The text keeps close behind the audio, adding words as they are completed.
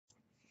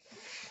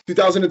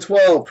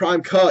2012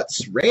 Prime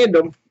Cuts,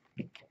 random,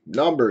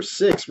 number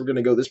 6. We're going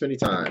to go this many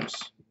times.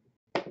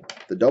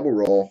 The double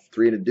roll,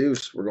 3 and a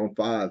deuce. We're going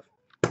 5.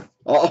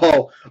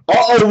 Uh-oh.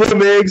 Uh-oh, Little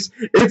Migs.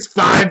 It's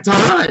 5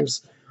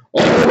 times.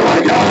 Oh,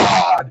 my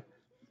God.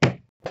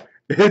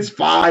 It's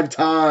 5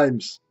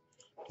 times.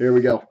 Here we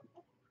go.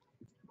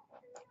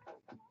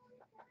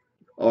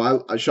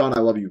 Oh, Sean, I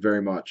love you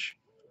very much.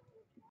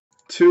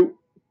 2,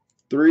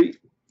 3,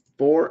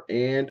 4,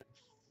 and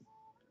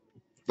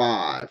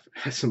 5.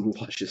 Has some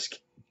luscious.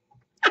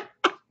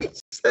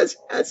 It says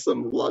has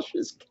some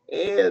luscious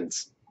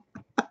cans.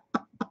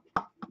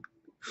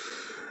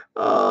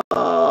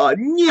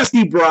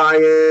 Nasty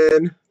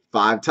Brian.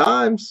 5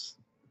 times.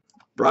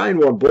 Brian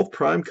won both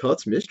Prime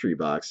Cuts mystery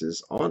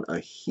boxes on a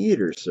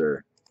heater,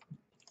 sir.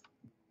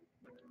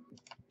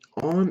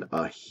 On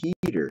a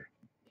heater.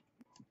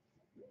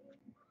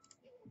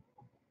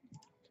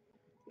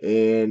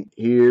 And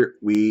here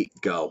we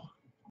go.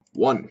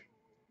 1,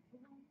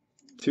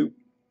 2,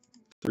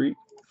 3,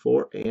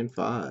 4, and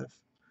 5.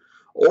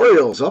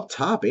 Orioles up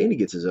top. Andy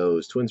gets his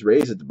O's. Twins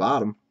Rays at the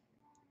bottom.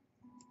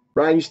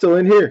 Brian, you still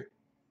in here?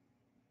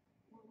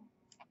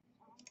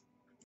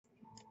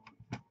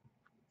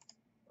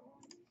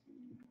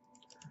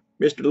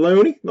 Mr.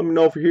 Looney, let me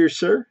know if you're here,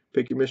 sir.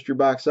 Pick your mystery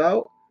box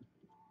out.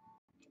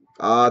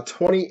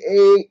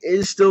 28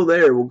 is still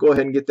there. We'll go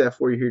ahead and get that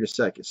for you here in a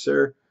second,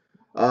 sir.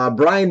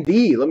 Brian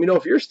D, let me know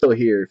if you're still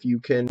here. If you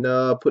can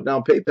put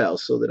down PayPal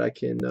so that I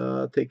can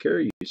take care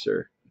of you,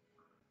 sir.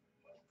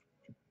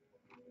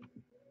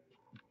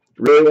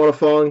 Really want a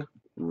Fung?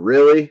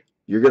 Really?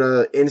 You're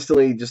gonna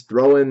instantly just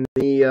throw in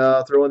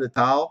the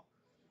towel?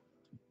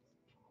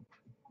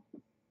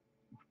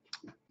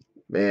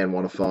 Man,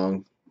 want a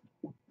Fung?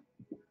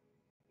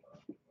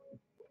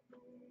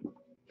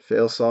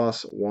 Fail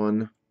sauce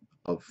 1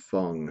 of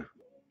Fung.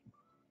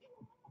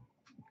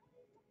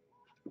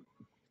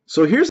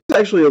 So here's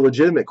actually a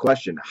legitimate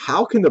question.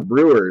 How can the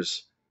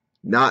Brewers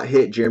not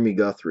hit Jeremy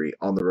Guthrie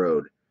on the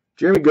road?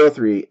 Jeremy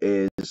Guthrie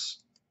is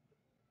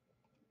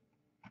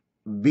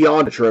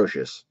beyond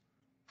atrocious.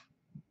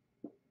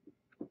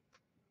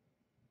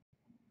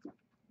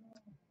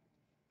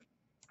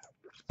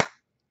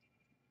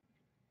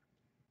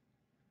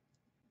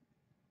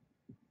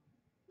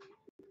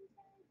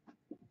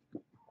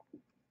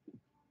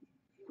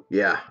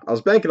 Yeah, I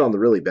was banking on the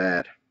really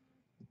bad.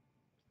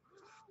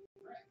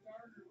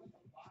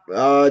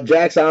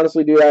 Jax,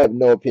 honestly, dude, I have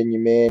no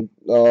opinion, man.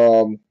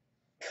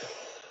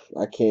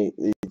 I can't.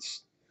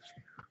 It's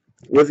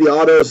with the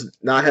autos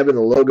not having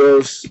the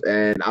logos,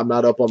 and I'm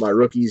not up on my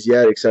rookies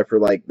yet, except for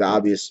like the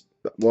obvious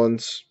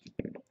ones.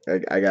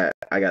 I got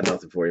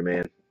nothing for you,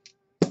 man.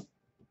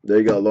 There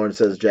you go. Lauren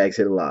says Jags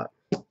hit a lot.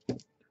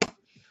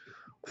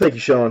 Thank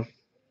you, Sean.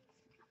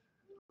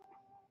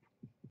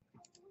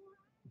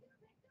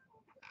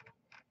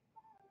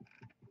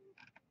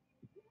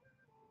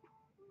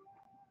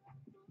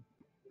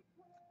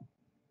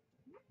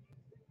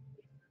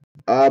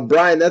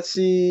 Brian, that's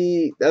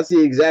the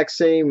exact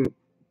same.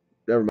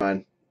 Never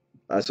mind.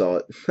 I saw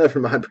it. Never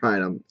mind,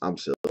 Brian. I'm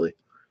silly.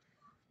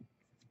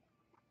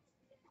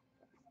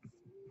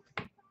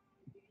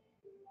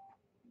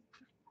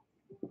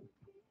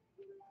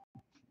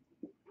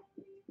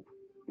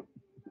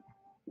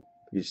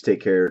 You just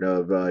take care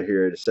of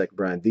here in a second,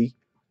 Brian D.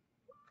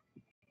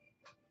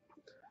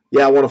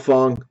 Yeah, I want a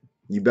Fung.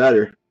 You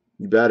better.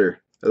 You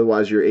better.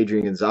 Otherwise, your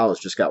Adrian Gonzalez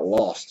just got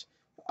lost.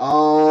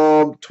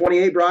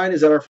 28, Brian.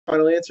 Is that our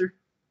final answer?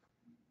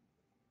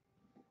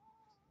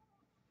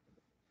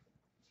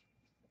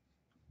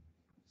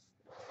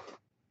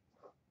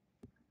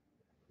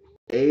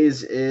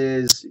 A's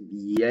is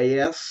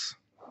yes.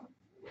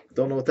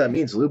 Don't know what that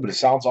means, Lou, but it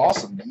sounds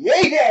awesome.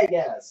 Yeah,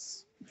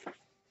 yes.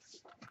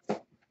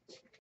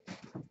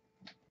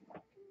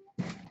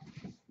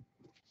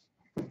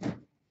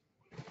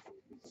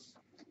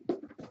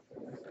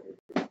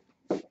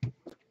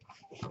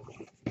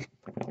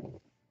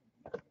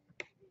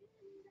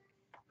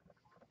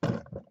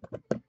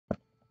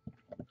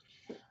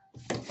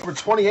 Number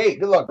 28.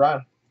 Good luck,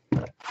 Brian.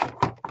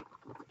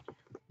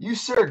 You,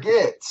 sir,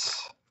 get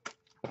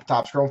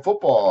Topps Chrome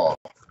Football.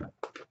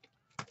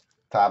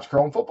 Topps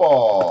Chrome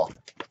Football.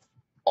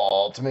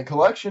 Ultimate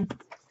Collection.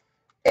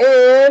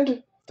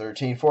 And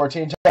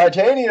 13-14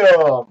 Titanium.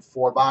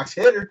 4-box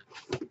hitter.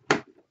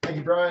 Thank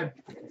you, Brian.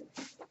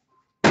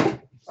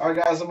 All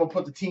right, guys, I'm going to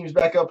put the teams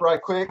back up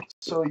right quick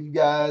so you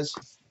guys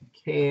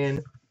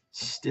can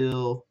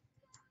still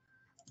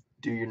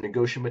do your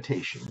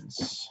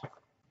negotiations.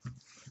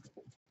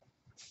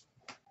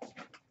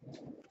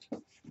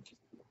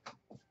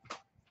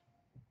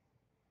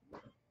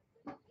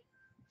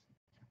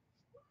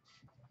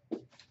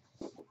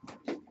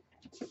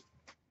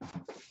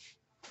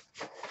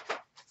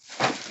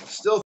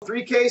 Still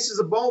 3 cases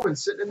of Bowman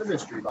sitting in the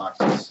mystery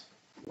boxes.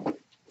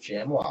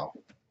 Sham wow.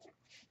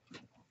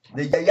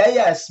 The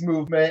yes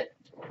movement.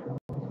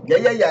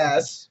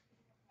 Yes.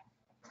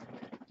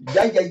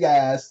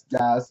 Yes.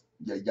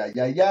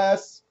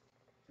 Yes.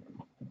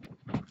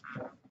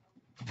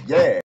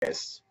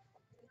 Yes.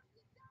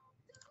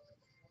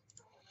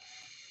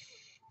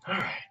 All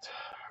right.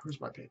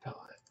 Where's my PayPal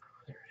at?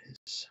 There it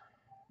is.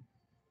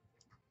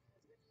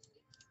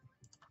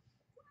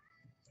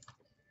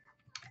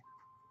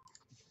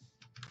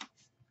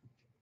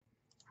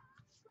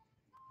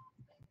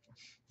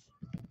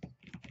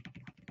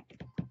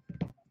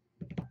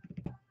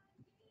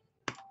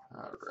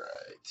 All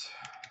right.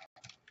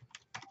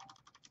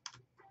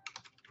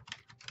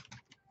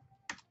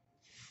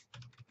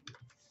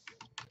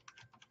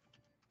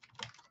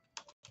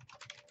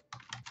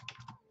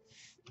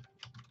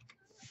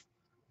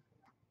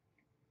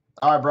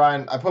 All right,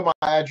 Brian. I put my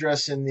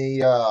address in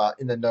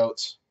the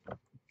notes.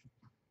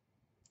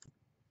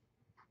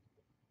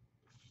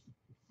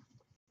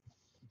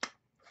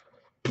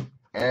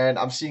 And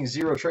I'm seeing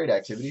 0 trade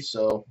activity,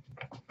 so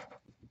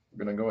I'm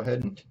gonna go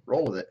ahead and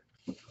roll with it.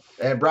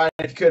 And Brian,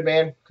 if you could,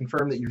 man,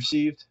 confirm that you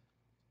received.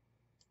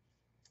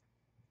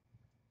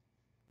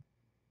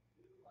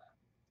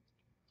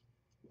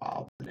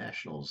 Wow, the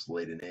Nationals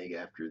laid an egg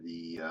after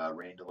the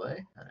rain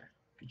delay.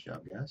 Good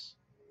job, guys.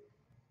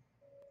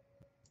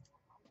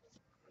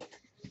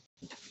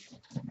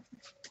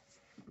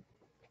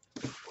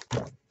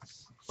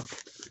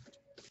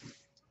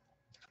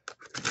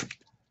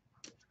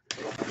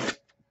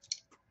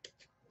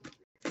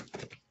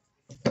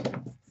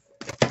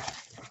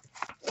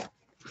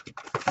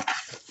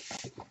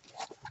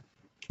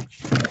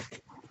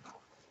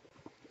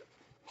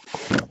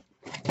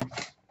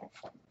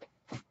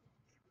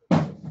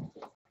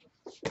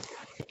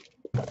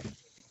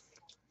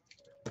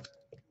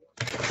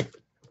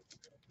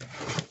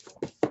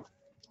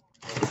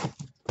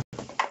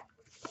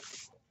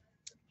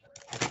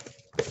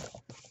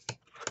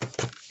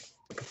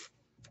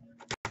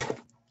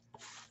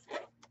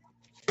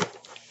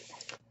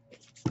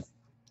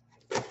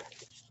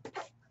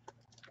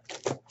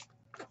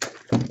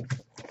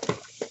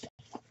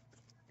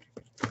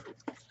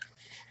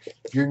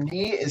 Your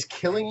knee is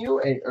killing you,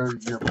 or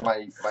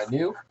my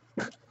new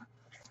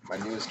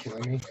is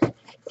killing me.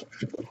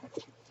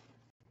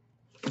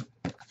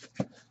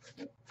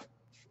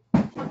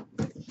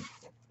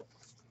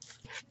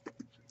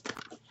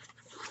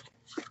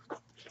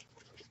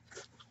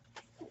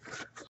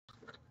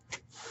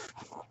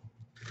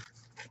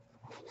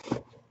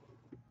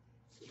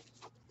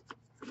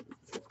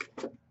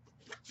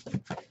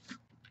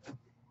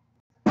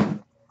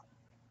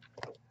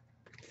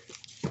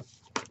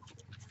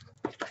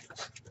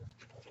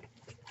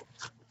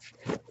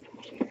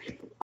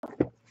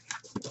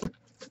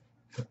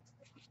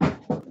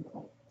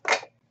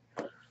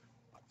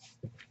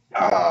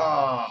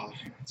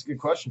 That's a good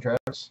question,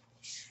 Travis.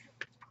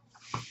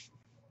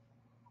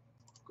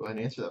 Go ahead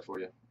and answer that for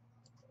you.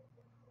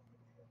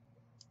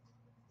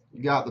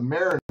 You got the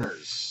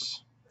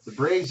Mariners, the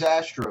Braves,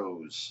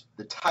 Astros,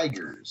 the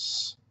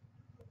Tigers.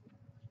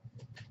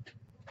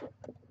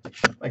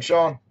 Thanks,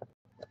 Sean.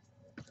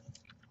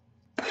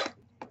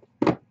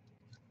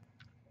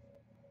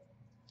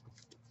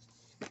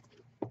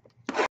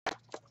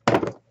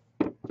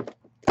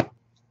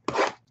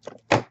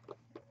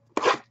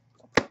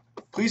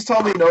 Please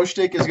tell me No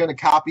Stick is going to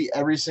copy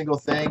every single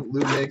thing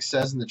Lou Miggs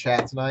says in the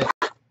chat tonight.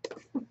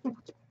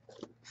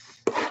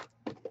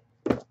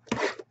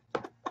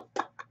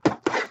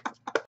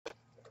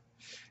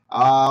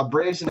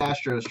 Braves and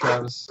Astros,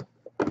 Travis.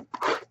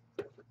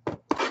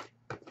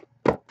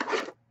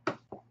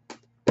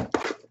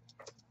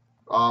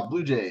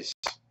 Blue Jays.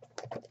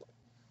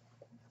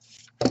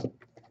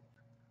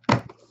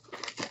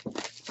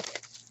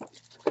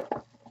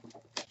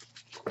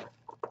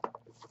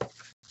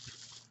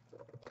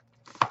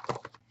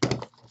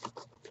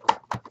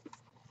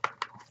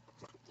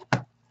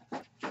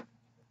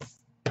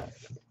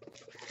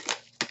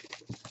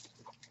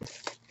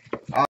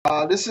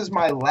 This is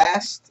my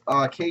last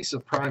case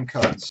of prime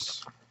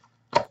cuts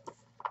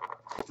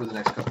for the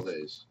next couple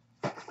days.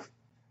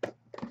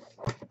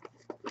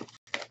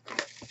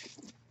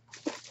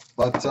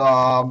 But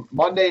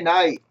Monday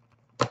night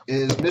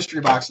is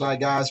mystery box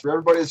night, guys. For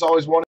everybody that's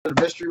always wanted a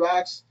mystery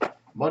box,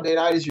 Monday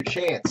night is your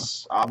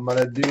chance. I'm going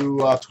to do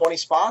 20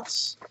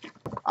 spots.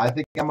 I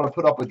think I'm going to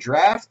put up a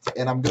draft,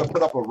 and I'm going to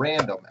put up a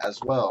random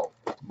as well.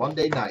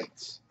 Monday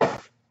night.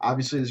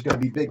 Obviously, there's going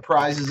to be big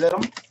prizes in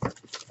them,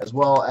 as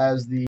well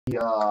as the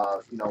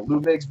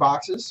Lou Miggs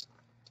boxes.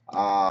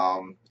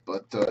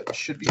 But it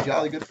should be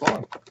jolly good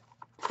fun.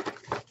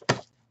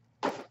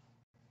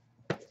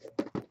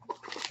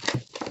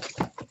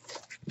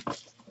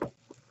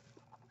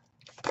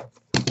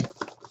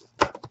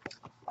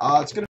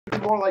 It's going to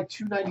be more like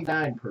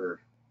 $2.99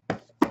 per.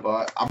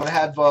 But I'm going to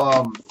have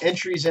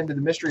entries into the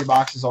mystery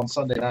boxes on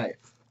Sunday night.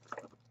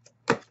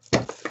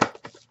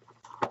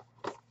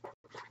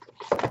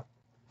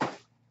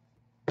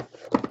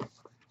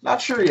 Not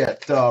sure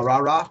yet,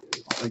 rah-rah,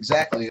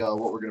 exactly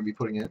what we're going to be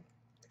putting in.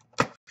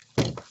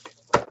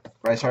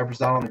 Bryce Harper's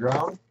down on the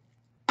ground.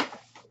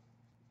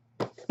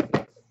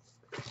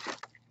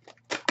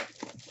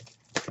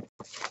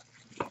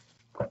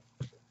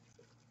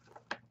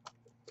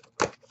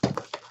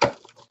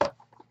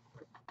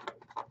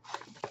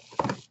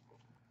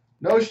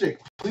 No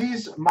Stick, please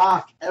Always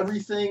mock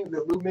everything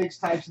that Lou Miggs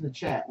types in the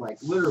chat.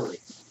 Like, literally.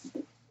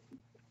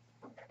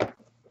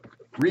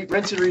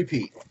 Rinse and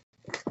repeat.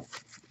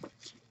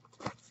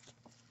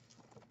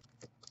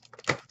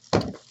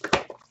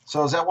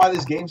 So is that why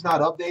this game's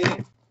not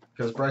updating?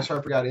 Because Bryce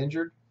Harper got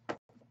injured?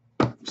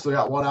 Still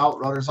got one out.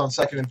 Runners on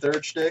second and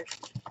third stick.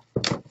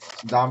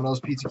 Some Domino's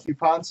pizza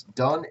coupons.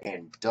 Done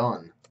and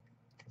done.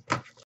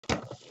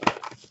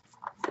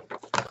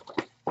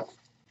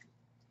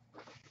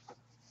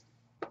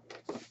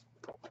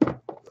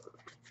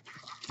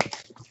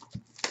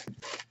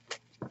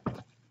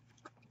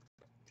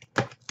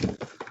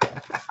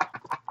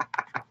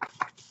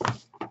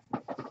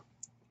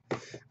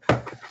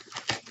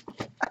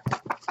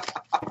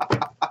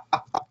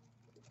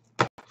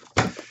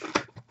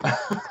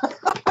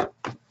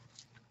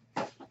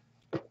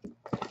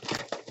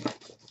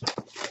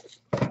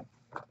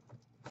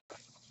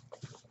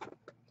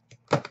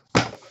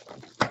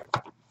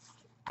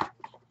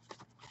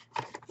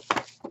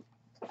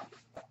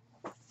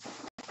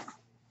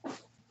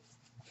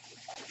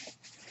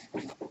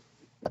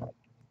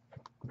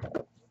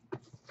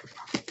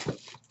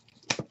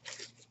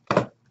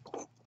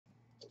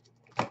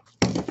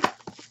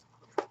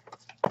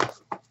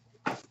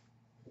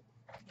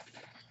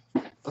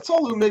 That's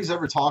all Lou Miggs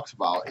ever talks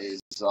about is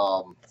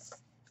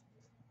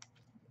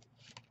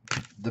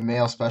the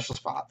male special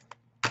spot.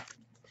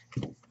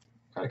 Kind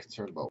of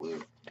concerned about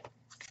Lou.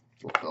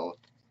 Little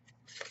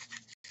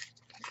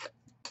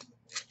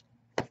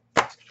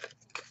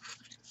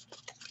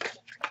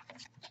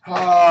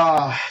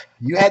fella.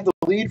 You had the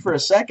lead for a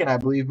second, I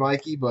believe,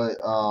 Mikey, but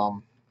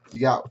you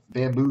got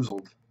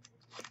bamboozled.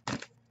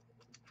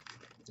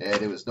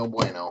 And it was no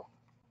bueno.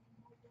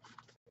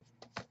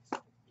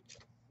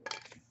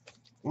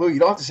 Lou, you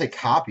don't have to say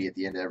copy at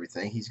the end of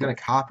everything. He's going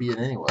to copy it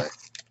anyway.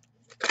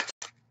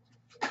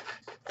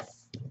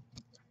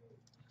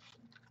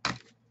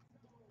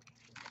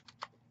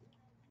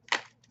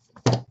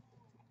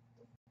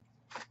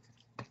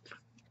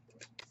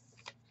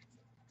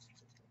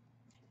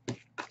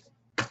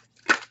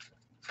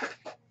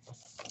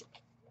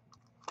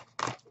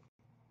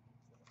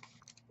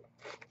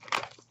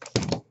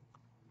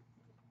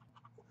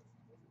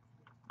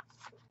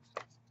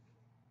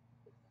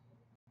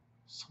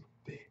 Son of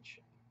a bitch.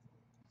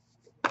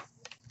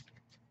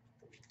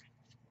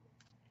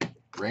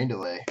 Rain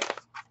delay.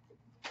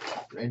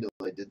 Rain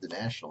delay did the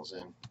Nationals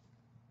in.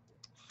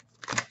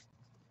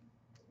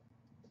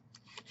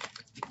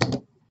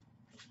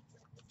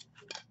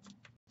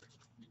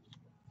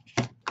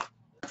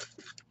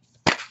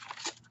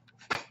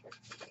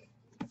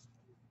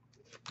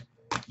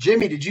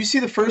 Jimmy, did you see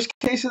the first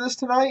case of this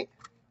tonight?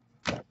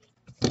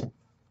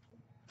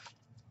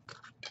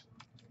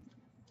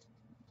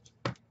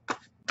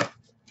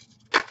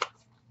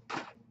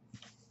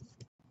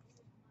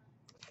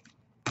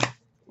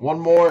 One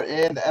more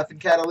in the F and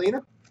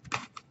Catalina.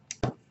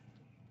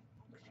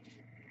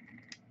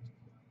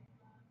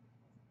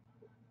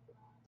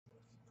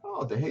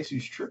 Oh, De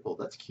Jesus triple.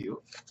 That's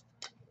cute.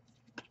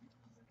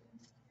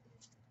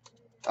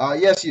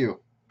 Yes, you.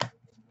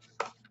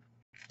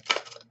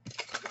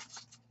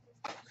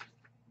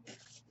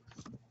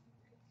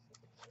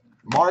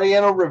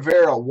 Mariano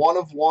Rivera,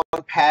 1/1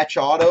 patch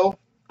auto.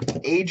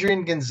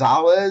 Adrian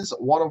Gonzalez,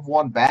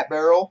 1/1 bat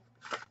barrel.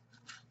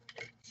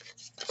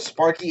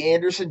 Sparky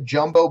Anderson,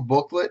 jumbo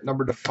booklet,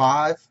 number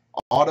 /5,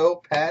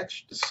 auto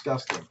patch.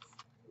 Disgusting.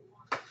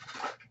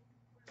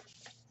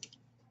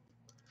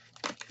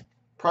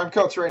 Prime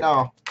cuts right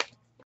now.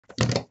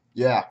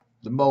 Yeah,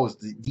 the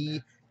most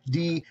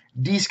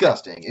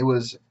disgusting. It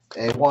was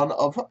a 1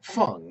 of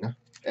Fung.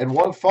 And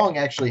one Fung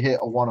actually hit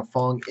a 1 of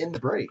Fung in the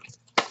break.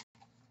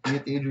 He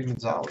hit the Adrian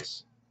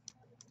Gonzalez.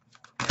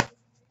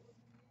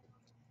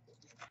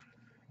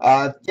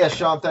 Yeah,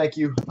 Sean, thank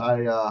you.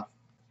 I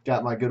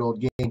got my good old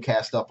game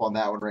cast up on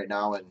that one right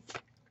now, and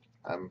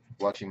I'm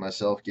watching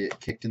myself get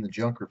kicked in the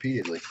junk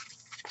repeatedly.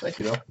 Thank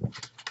you, though.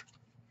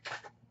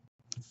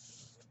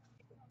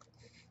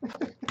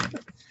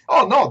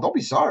 Oh, no, don't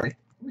be sorry.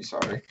 Don't be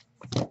sorry.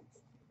 I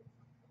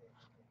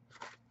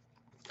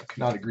could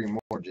not agree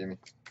more, Jimmy.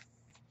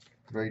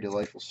 Very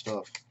delightful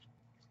stuff.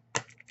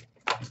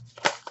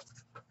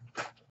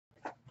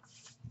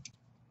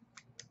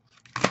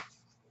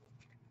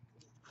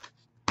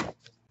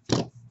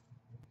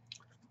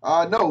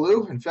 No,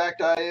 Lou. In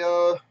fact,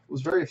 I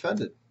was very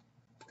offended.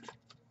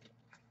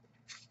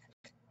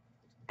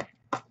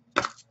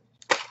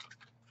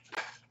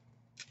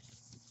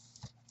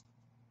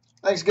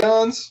 Thanks,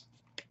 Guns.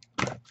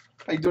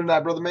 How you doing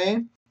tonight, brother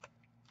man?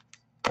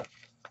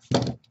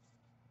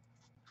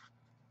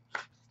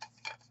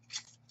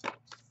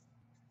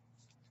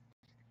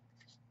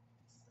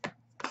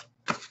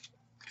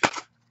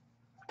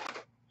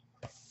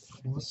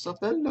 What's up,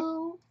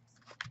 hello?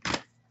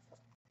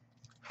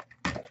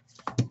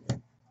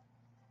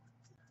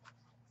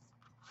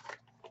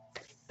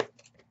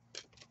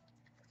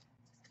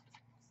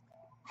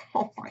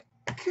 Oh my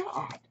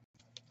God.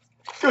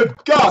 Good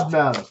God,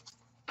 man.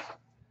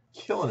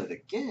 Killing it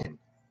again.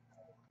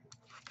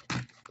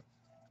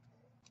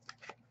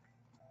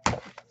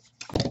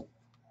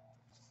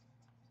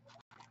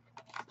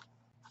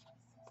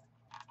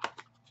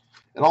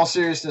 In all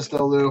seriousness,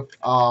 though, Lou,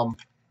 I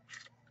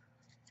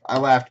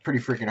laughed pretty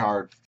freaking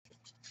hard.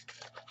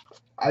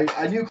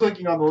 I knew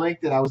clicking on the link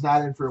that I was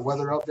not in for a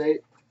weather update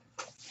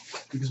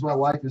because my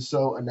wife is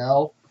so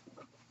Anel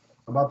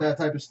about that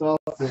type of stuff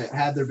that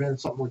had there been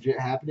something legit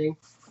happening,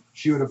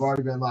 she would have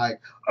already been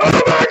like,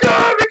 "Oh my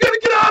God, we gotta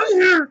get out of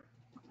here!"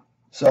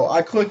 So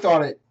I clicked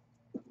on it,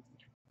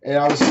 and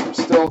I was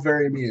still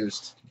very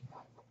amused.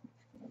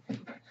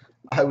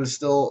 I was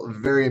still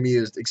very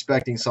amused,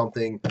 expecting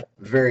something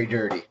very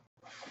dirty.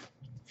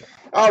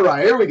 All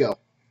right, here we go.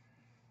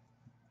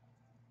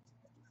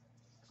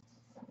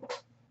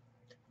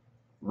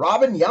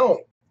 Robin Yount,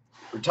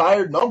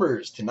 retired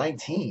numbers to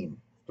 19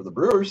 for the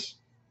Brewers.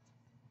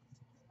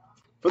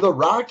 For the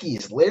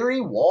Rockies, Larry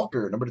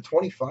Walker, number to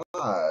 25.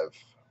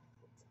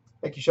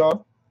 Thank you,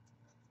 Sean.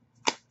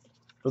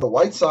 For the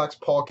White Sox,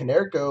 Paul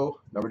Konerko,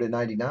 number to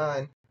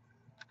 99.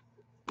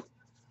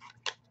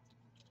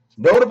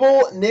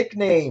 Notable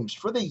nicknames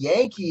for the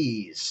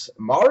Yankees,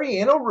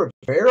 Mariano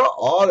Rivera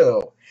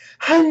auto.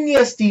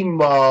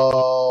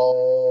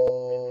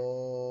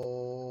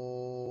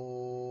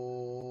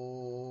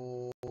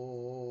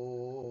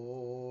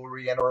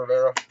 Mariano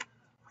Rivera.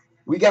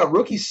 We got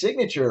rookie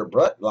signature,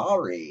 Brett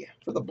Lowry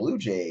for the Blue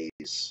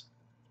Jays.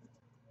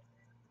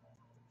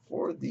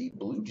 Whitey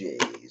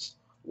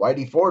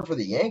Ford for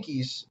the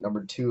Yankees,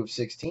 number 2 of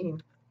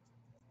 16.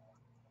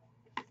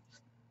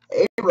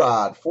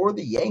 A-Rod for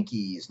the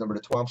Yankees, number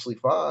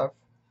 25.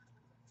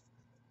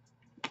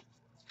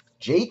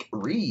 Jake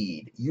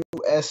Reed,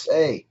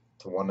 USA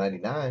to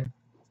 199.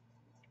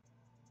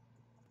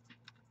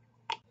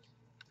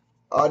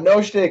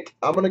 No, Shtick,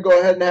 I'm going to go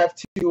ahead and have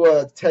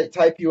to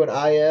type you an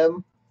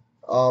IM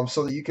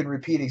so that you can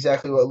repeat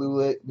exactly what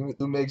Lou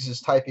Miggs is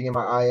typing in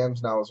my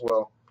IMs now as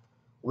well.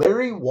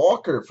 Larry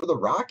Walker for the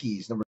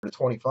Rockies, number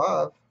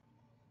 25.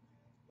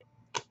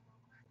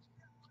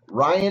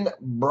 Ryan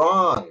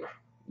Braun,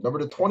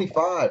 number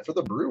 25 for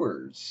the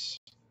Brewers.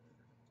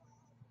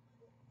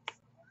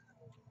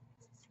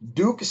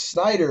 Duke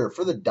Snyder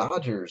for the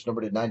Dodgers,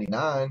 number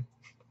 99.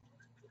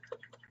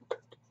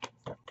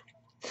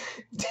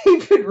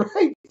 David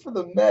Wright for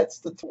the Mets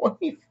to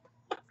 20.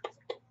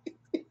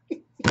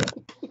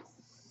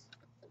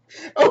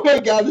 Oh my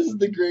God, this is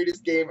the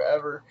greatest game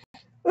ever.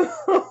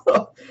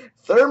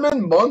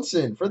 Thurman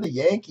Munson for the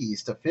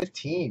Yankees to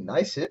 15.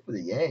 Nice hit for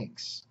the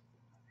Yanks.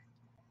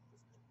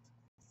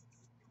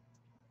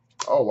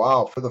 Oh,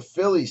 wow. For the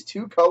Phillies,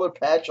 2-color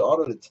patch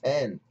auto to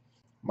 10.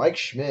 Mike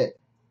Schmidt.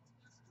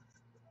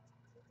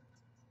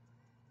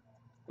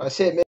 Nice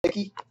hit,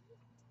 Mickey.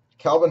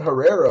 Calvin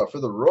Herrera for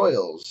the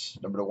Royals,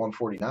 number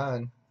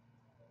 149.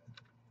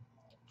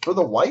 For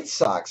the White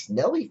Sox,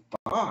 Nelly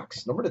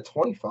Fox, number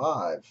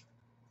 25.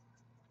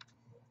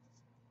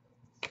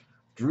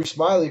 Drew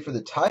Smiley for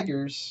the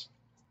Tigers,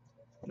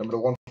 number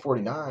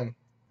 149.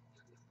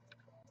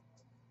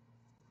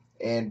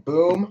 And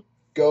boom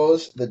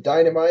goes the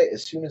dynamite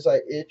as soon as I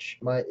itch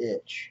my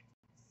itch.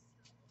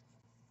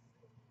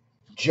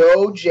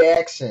 Joe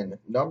Jackson,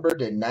 number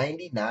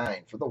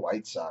 99 for the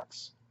White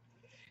Sox.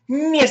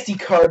 Nasty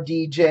card,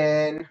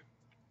 D-Gen.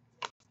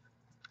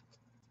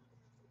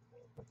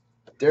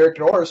 Derek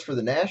Norris for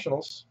the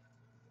Nationals.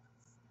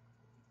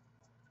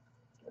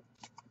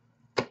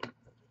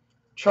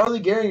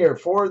 Charlie Gehringer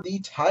for the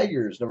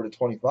Tigers, number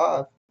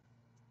 25.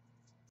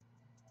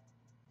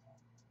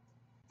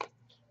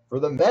 For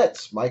the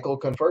Mets, Michael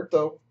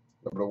Conforto,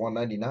 number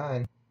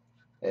 199.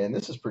 And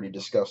this is pretty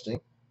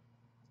disgusting.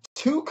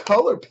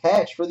 2-color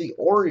patch for the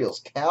Orioles,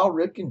 Cal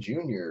Ripken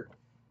Jr.,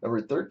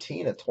 number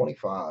 13 of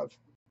 25.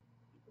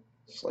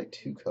 It's like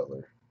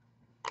 2-color.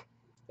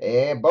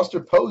 And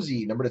Buster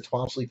Posey, number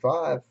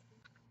 25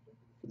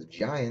 for the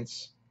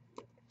Giants.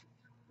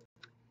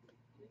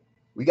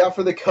 We got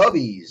for the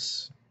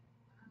Cubbies,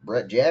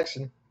 Brett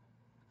Jackson.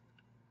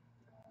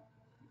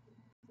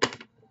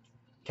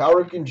 Cal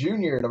Ripken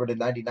Jr., number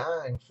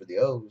 99 for the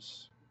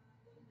O's.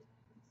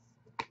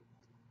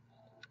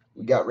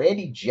 We got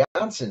Randy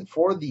Johnson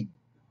for the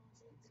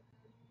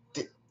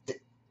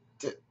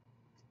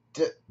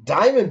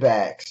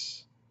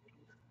Diamondbacks.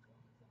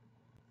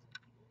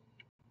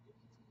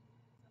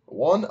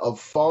 One of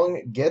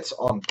Fung gets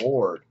on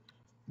board.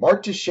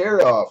 Mark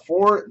Teixeira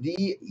for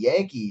the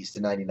Yankees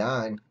to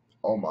 99.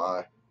 Oh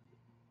my.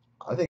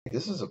 I think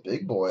this is a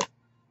big boy.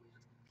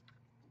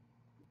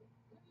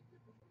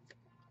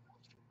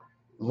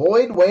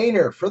 Lloyd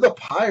Wayner for the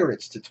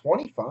Pirates to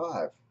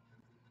 25.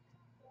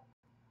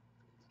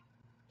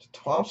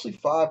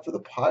 25 for the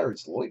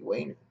Pirates, Lloyd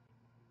Wayner.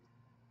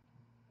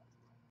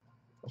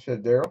 That's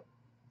good, Daryl.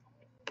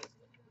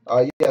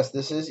 Yes,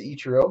 this is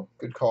Ichiro.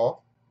 Good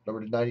call.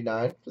 Number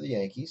 99 for the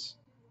Yankees.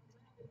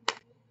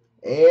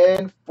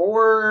 And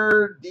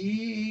for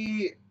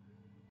the... It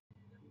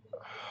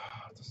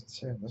doesn't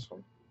say on this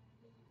one.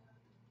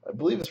 I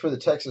believe it's for the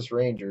Texas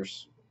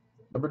Rangers.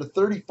 Number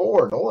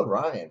 34, Nolan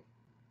Ryan.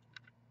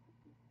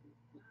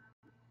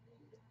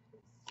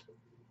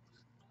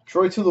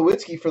 Troy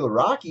Tulowitzki for the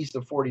Rockies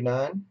to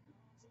 49.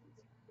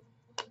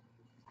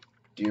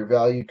 Dear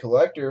Valued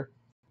Collector,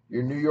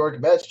 Your New York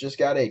Mets just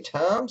got a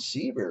Tom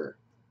Seaver.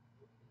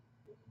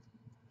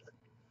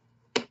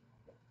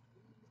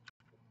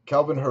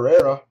 Kelvin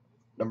Herrera,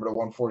 number to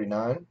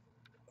 149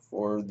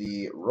 for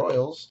the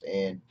Royals,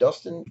 and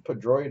Dustin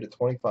Pedroia to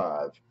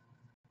 25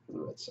 for the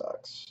Red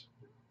Sox.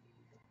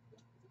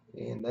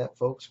 And that,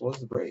 folks, was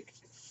the break.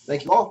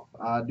 Thank you all.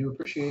 I do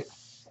appreciate it.